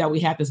interview that we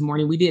had this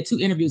morning. We did 2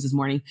 interviews this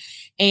morning.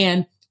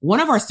 And one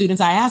of our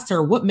students, I asked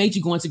her, what made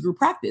you go into group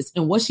practice?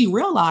 And what she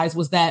realized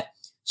was that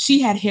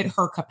she had hit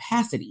her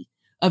capacity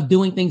of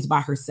doing things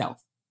by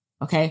herself.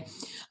 Okay.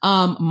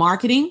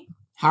 Marketing.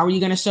 How are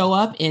you going to show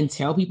up and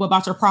tell people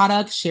about your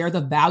product, share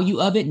the value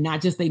of it,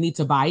 not just they need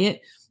to buy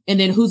it? And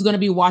then who's going to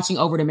be watching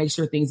over to make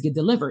sure things get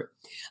delivered?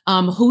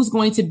 Who's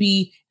going to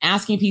be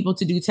asking people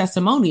to do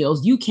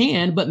testimonials? You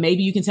can, but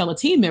maybe you can tell a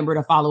team member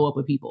to follow up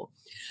with people.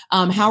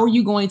 How are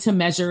you going to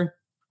measure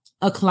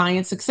a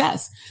client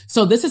success?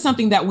 So this is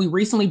something that we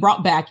recently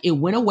brought back. It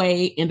went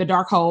away in the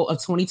dark hole of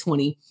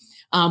 2020.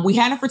 We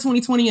had it for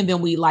 2020 and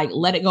then we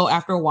let it go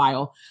after a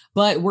while,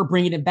 but we're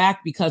bringing it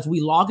back because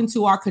we log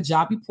into our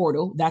Kajabi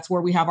portal. That's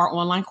where we have our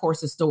online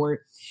courses stored.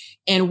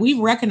 And we've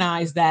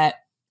recognized that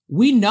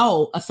we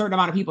know a certain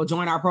amount of people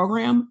join our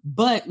program,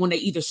 but when they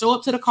either show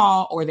up to the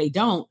call or they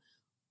don't,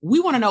 we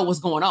want to know what's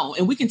going on.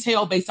 And we can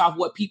tell based off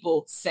what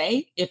people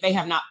say if they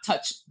have not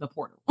touched the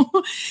portal.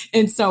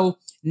 And so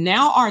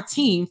now our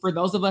team, for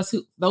those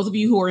of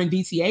you who are in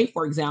DTA,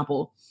 for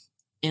example,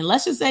 and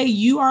let's just say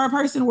you are a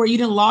person where you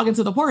didn't log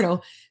into the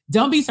portal,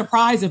 don't be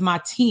surprised if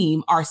my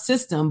team, our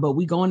system, but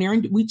we go in there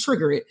and we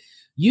trigger it.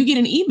 You get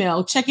an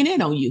email checking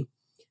in on you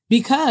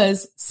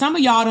because some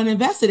of y'all done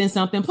invested in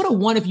something. Put a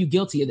 1 if you're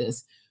guilty of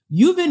this.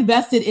 You've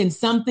invested in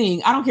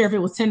something. I don't care if it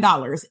was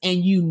 $10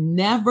 and you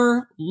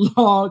never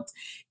logged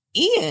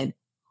in.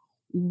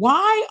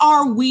 Why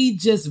are we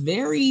just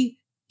very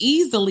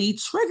easily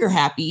trigger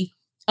happy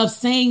of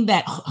saying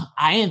that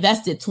I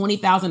invested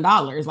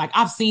 $20,000? Like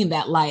I've seen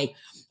that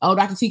oh,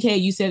 Dr. TK,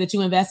 you said that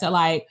you invested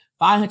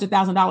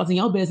 $500,000 in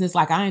your business.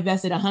 Like I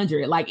invested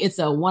 100. Like it's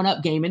a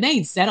 1-up game, and they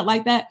ain't said it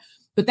like that,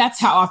 but that's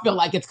how I feel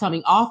like it's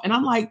coming off. And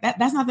I'm like,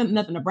 that's nothing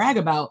to brag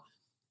about.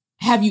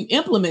 Have you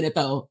implemented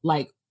though,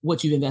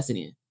 what you've invested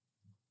in?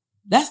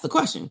 That's the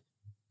question.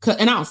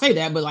 And I don't say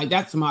that, but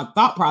that's my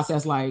thought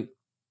process. I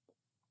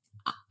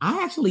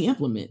actually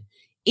implement,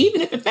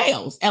 even if it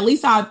fails. At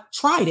least I've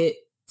tried it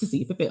to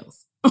see if it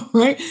fails.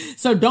 Right.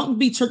 So don't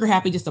be trigger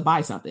happy just to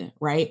buy something.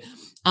 Right.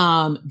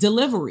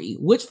 Delivery.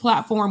 Which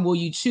platform will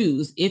you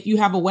choose? If you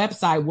have a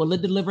website, will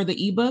it deliver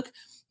the ebook?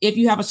 If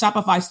you have a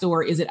Shopify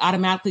store, is it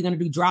automatically going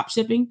to do drop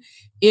shipping?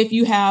 If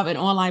you have an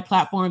online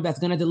platform that's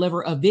going to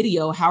deliver a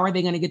video, how are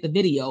they going to get the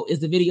video? Is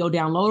the video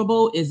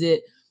downloadable? Is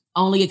it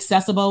only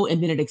accessible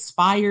and then it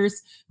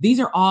expires? These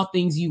are all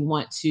things you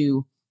want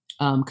to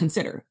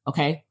consider.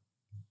 Okay.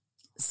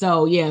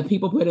 So yeah,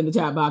 people put in the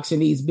chat box,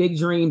 Shanice, big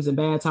dreams and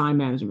bad time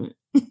management.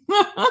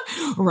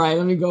 Right.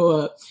 Let me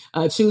go up.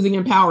 Choosing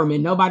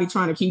empowerment. Nobody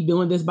trying to keep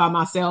doing this by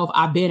myself.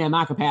 I've been at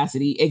my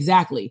capacity.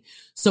 Exactly.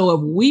 So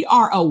if we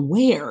are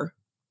aware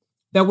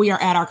that we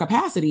are at our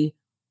capacity,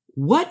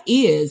 what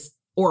is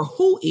or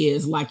who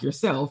is like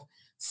yourself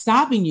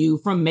stopping you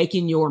from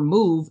making your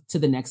move to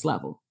the next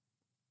level?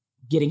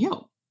 Getting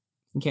help.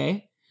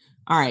 Okay.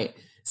 All right.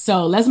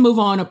 So let's move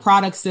on to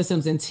product,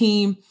 systems, and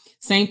team.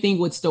 Same thing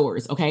with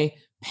stores. Okay.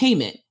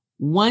 Payment.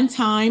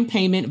 One-time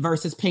payment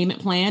versus payment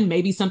plan.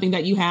 Maybe something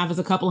that you have is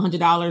a couple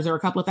 $100s or a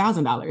couple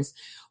 $1,000.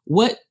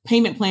 What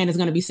payment plan is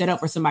going to be set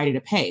up for somebody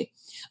to pay?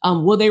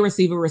 Will they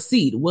receive a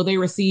receipt? Will they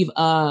receive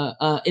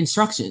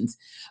instructions?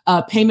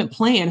 Payment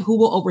plan, who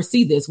will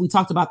oversee this? We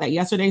talked about that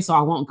yesterday, so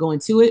I won't go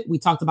into it. We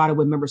talked about it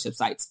with membership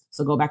sites.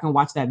 So go back and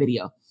watch that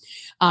video.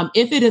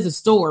 If it is a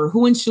store,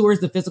 who ensures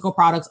the physical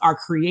products are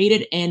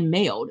created and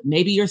mailed?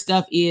 Maybe your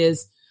stuff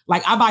is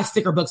like, I buy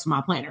sticker books for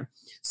my planner.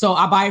 So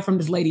I buy it from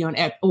this lady on,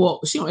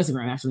 she on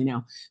Instagram actually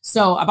now.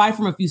 So I buy it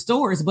from a few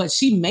stores, but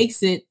she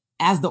makes it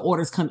as the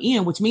orders come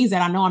in, which means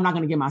that I know I'm not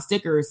going to get my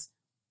stickers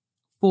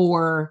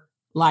for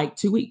like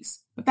 2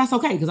 weeks. But that's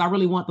okay, because I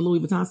really want the Louis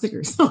Vuitton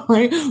stickers,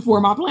 right, for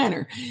my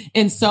planner.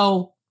 And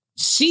so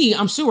she,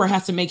 I'm sure,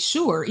 has to make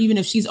sure, even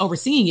if she's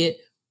overseeing it,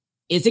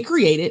 is it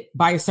created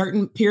by a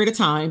certain period of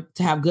time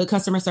to have good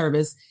customer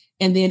service,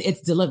 and then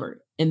it's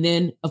delivered. And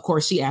then, of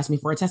course, she asked me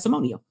for a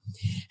testimonial.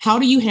 How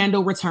do you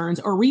handle returns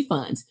or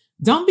refunds?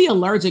 Don't be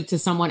allergic to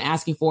someone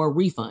asking for a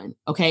refund,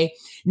 okay?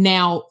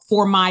 Now,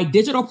 for my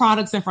digital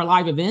products and for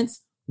live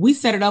events, we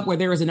set it up where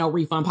there is a no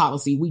refund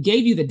policy. We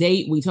gave you the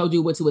date. We told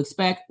you what to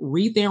expect.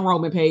 Read the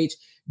enrollment page.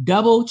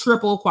 Double,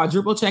 triple,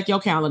 quadruple check your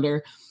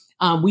calendar.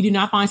 We do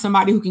not find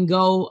somebody who can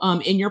go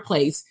in your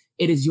place.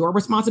 It is your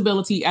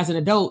responsibility as an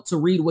adult to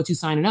read what you're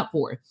signing up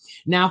for.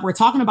 Now, if we're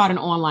talking about an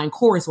online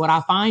course, what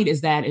I find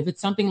is that if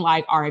it's something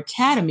like our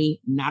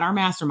academy, not our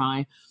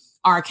mastermind,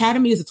 our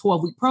academy is a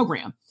 12-week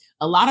program.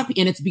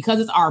 And it's because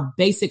it's our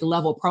basic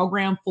level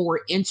program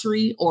for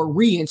entry or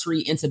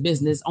re-entry into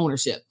business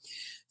ownership.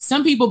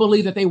 Some people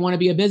believe that they want to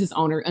be a business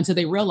owner until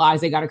they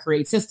realize they got to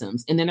create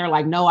systems. And then they're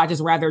like, no, I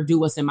just rather do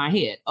what's in my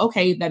head.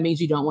 Okay, that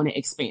means you don't want to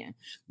expand.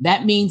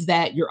 That means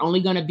that you're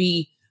only going to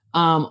be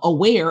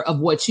aware of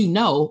what you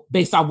know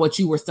based on what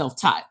you were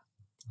self-taught.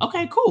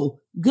 Okay,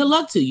 cool. Good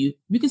luck to you.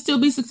 You can still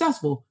be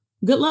successful.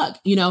 Good luck,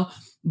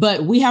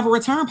 but we have a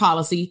return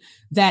policy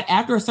that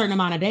after a certain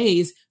amount of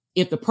days,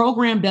 if the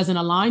program doesn't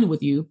align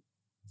with you,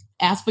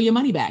 ask for your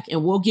money back.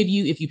 And we'll give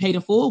you, if you paid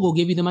in full, we'll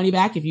give you the money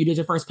back. If you did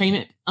your first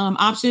payment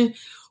option,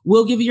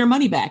 we'll give you your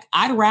money back.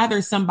 I'd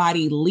rather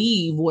somebody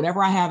leave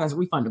whatever I have as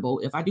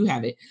refundable, if I do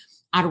have it.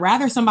 I'd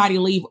rather somebody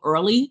leave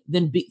early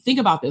than think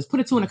about this. Put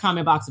a 2 in the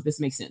comment box if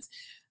this makes sense.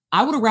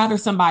 I would rather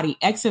somebody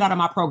exit out of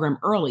my program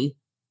early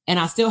and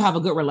I still have a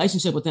good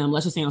relationship with them,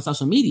 let's just say on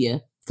social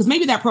media, because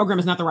maybe that program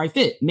is not the right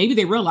fit. Maybe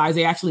they realized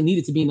they actually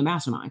needed to be in the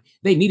mastermind.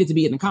 They needed to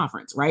be in the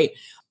conference, right?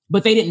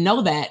 But they didn't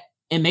know that.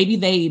 And maybe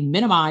they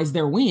minimized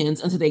their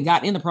wins until they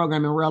got in the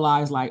program and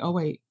realized like, oh,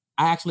 wait,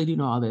 I actually do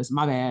know all this.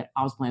 My bad.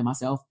 I was playing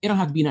myself. It don't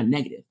have to be nothing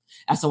negative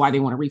as to why they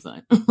want a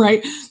refund,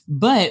 right?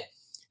 But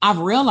I've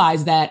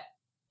realized that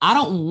I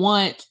don't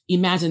want,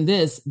 imagine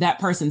this, that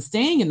person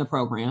staying in the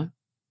program,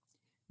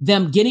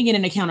 them getting in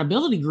an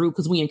accountability group,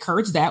 because we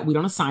encourage that. We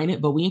don't assign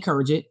it, but we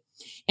encourage it.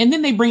 And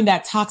then they bring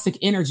that toxic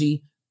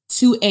energy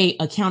to a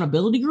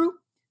accountability group.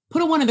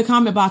 Put a 1 in the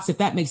comment box if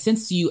that makes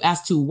sense to you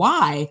as to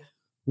why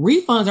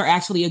refunds are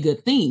actually a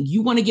good thing.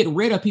 You want to get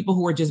rid of people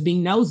who are just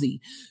being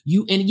nosy.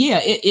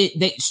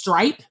 They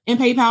Stripe and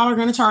PayPal are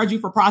going to charge you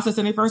for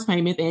processing their first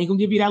payment. They ain't going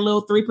to give you that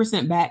little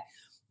 3% back.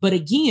 But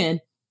again,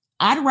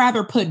 I'd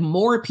rather put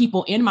more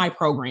people in my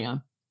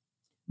program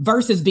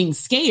versus being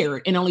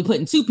scared and only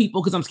putting 2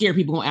 people because I'm scared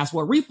people going to ask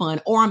for a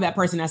refund, or I'm that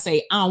person that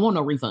say, I don't want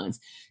no refunds.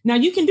 Now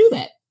you can do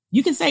that.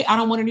 You can say, I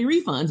don't want any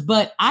refunds,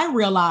 but I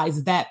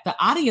realize that the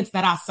audience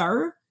that I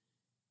serve,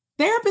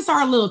 therapists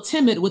are a little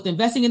timid with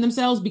investing in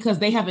themselves because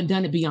they haven't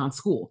done it beyond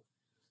school.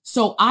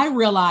 So I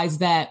realize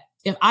that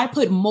if I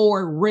put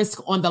more risk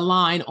on the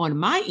line on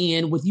my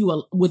end with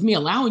me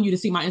allowing you to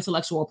see my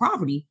intellectual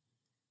property,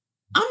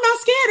 I'm not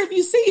scared if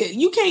you see it.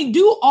 You can't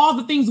do all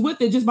the things with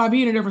it just by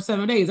being in there for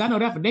 7 days. I know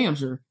that for damn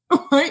sure.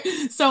 Right?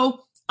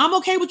 So I'm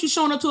okay with you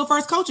showing up to a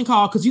first coaching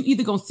call because you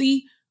either going to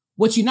see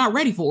what you're not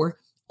ready for,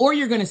 or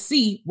you're going to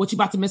see what you're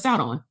about to miss out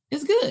on.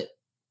 It's good.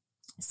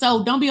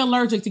 So don't be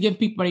allergic to give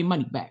people their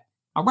money back.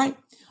 All right.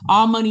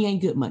 All money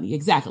ain't good money.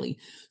 Exactly.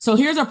 So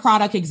here's a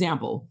product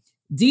example.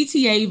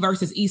 DTA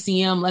versus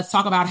ECM. Let's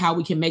talk about how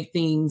we can make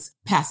things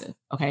passive.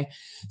 Okay.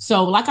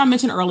 So like I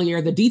mentioned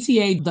earlier, the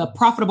DTA, the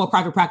Profitable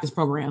Private Practice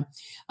Program,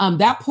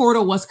 that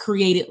portal was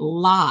created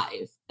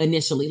live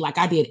initially. Like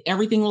I did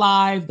everything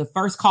live. The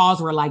first calls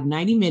were like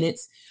 90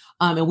 minutes.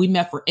 And we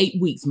met for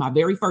 8 weeks, my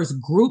very first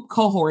group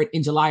cohort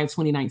in July of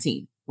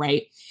 2019.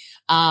 Right.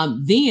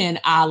 Then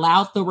I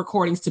allowed the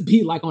recordings to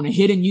be like on a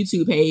hidden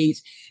YouTube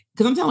page,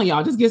 because I'm telling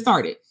y'all, just get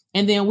started.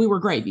 And then we were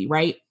gravy,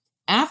 right?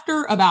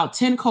 After about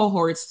 10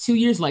 cohorts, 2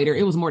 years later,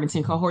 it was more than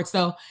 10 cohorts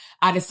though,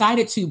 I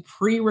decided to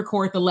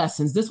pre-record the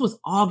lessons. This was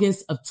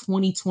August of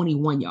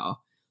 2021, y'all.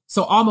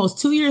 So almost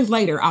 2 years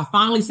later, I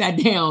finally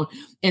sat down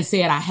and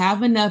said, I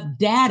have enough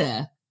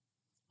data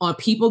on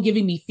people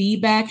giving me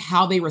feedback,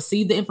 how they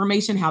receive the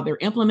information, how they're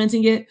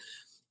implementing it.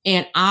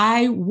 And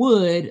I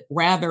would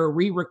rather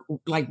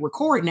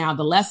record now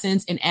the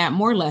lessons and add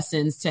more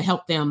lessons to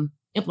help them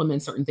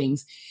implement certain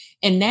things.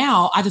 And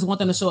now I just want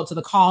them to show up to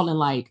the call and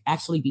like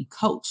actually be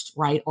coached,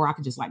 right? Or I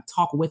could just like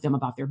talk with them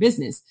about their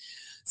business.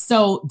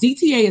 So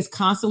DTA is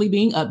constantly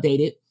being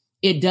updated.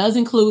 It does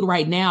include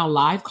right now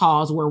live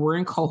calls where we're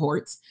in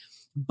cohorts,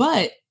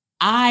 but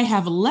I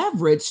have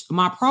leveraged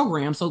my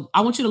program. So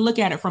I want you to look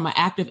at it from an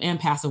active and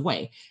passive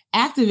way.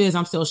 Active is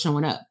I'm still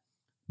showing up.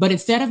 But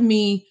instead of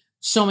me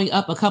showing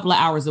up a couple of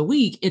hours a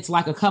week, it's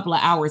like a couple of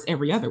hours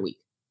every other week.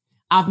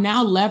 I've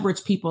now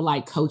leveraged people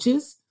like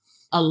coaches,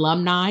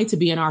 alumni to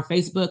be in our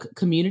Facebook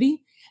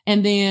community.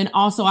 And then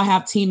also I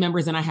have team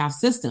members and I have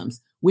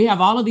systems. We have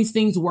all of these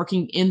things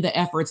working in the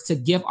efforts to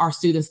give our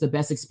students the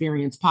best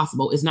experience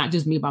possible. It's not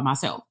just me by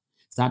myself.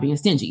 Stop being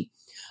stingy.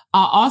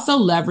 I also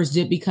leveraged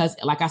it because,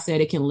 like I said,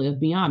 it can live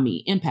beyond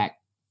me. Impact.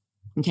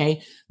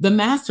 Okay. The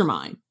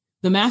mastermind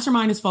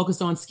is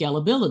focused on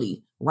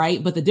scalability,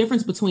 right? But the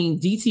difference between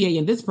DTA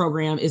and this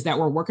program is that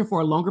we're working for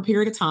a longer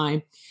period of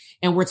time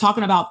and we're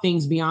talking about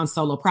things beyond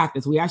solo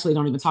practice. We actually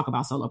don't even talk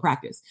about solo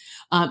practice.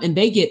 And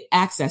they get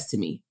access to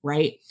me,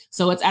 right?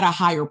 So it's at a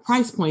higher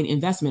price point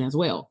investment as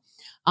well.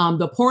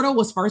 The portal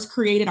was first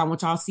created. I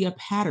want y'all to see a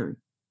pattern.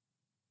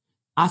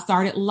 I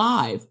started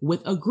live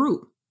with a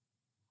group.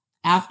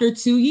 After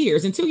 2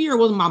 years, and 2 years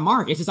wasn't my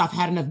mark. It's just I've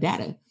had enough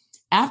data.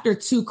 After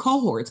 2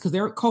 cohorts, because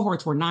their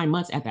cohorts were 9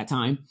 months at that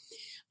time,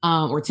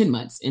 or 10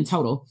 months in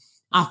total,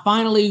 I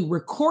finally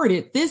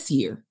recorded this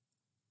year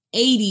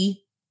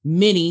 80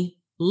 mini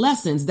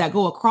lessons that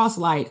go across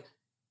like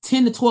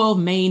 10 to 12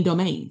 main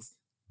domains.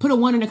 Put a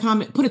 1 in the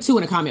comment, put a 2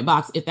 in the comment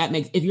box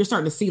if you're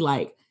starting to see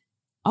like,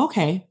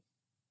 okay,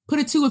 put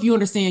a 2 if you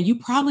understand you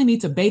probably need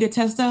to beta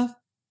test stuff,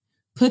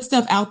 put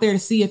stuff out there to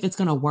see if it's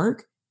going to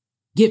work,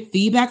 get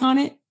feedback on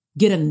it.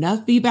 Get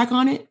enough feedback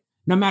on it,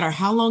 no matter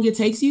how long it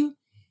takes you,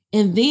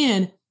 and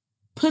then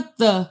put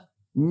the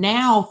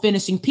now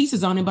finishing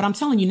pieces on it. But I'm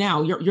telling you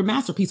now, your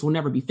masterpiece will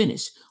never be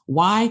finished.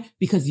 Why?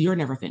 Because you're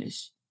never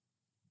finished.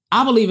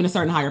 I believe in a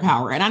certain higher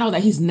power, and I know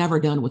that he's never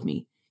done with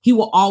me. He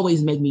will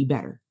always make me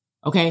better.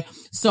 Okay.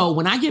 So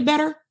when I get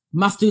better,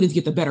 my students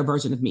get the better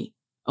version of me.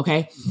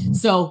 Okay.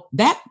 So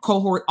that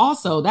cohort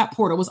also, that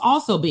portal was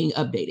also being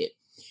updated.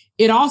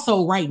 It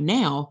also right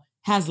now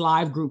has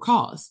live group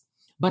calls.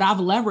 But I've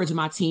leveraged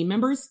my team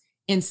members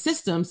and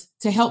systems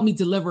to help me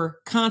deliver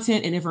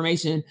content and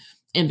information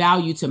and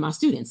value to my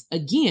students.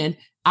 Again,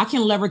 I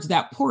can leverage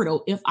that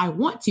portal if I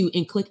want to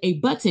and click a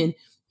button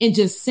and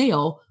just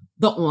sell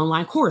the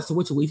online course,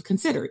 which we've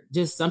considered.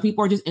 Just some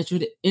people are just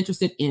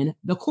interested in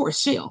the course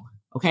shell.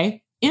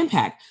 Okay.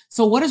 Impact.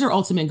 So what is your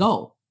ultimate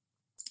goal?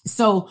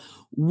 So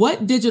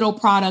what digital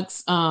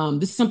products,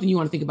 this is something you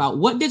want to think about.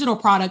 What digital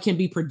product can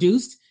be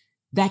produced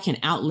that can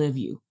outlive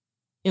you?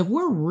 If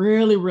we're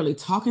really, really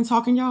talking,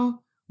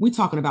 y'all, we're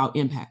talking about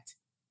impact.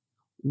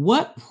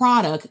 What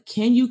product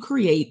can you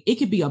create? It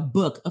could be a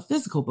book, a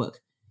physical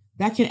book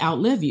that can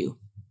outlive you.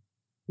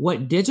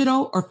 What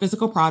digital or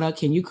physical product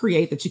can you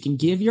create that you can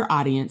give your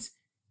audience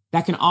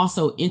that can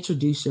also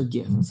introduce your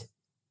gift?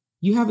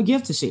 You have a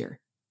gift to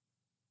share.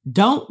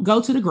 Don't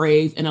go to the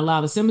grave and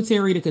allow the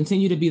cemetery to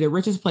continue to be the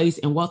richest place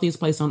and wealthiest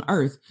place on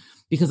earth,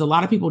 because a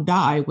lot of people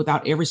die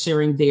without ever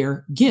sharing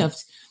their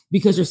gift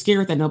because you're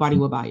scared that nobody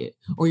will buy it,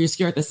 or you're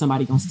scared that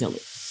somebody gonna steal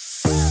it.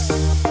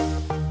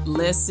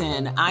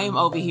 Listen, I am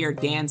over here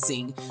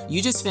dancing.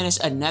 You just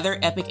finished another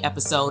epic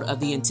episode of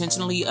the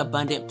Intentionally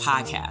Abundant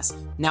podcast.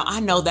 Now, I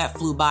know that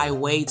flew by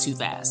way too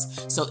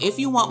fast. So if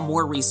you want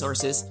more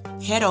resources,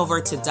 head over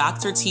to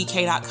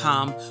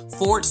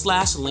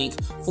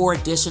drtk.com/link for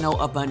additional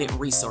abundant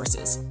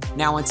resources.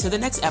 Now, until the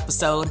next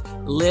episode,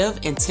 live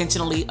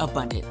intentionally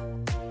abundant.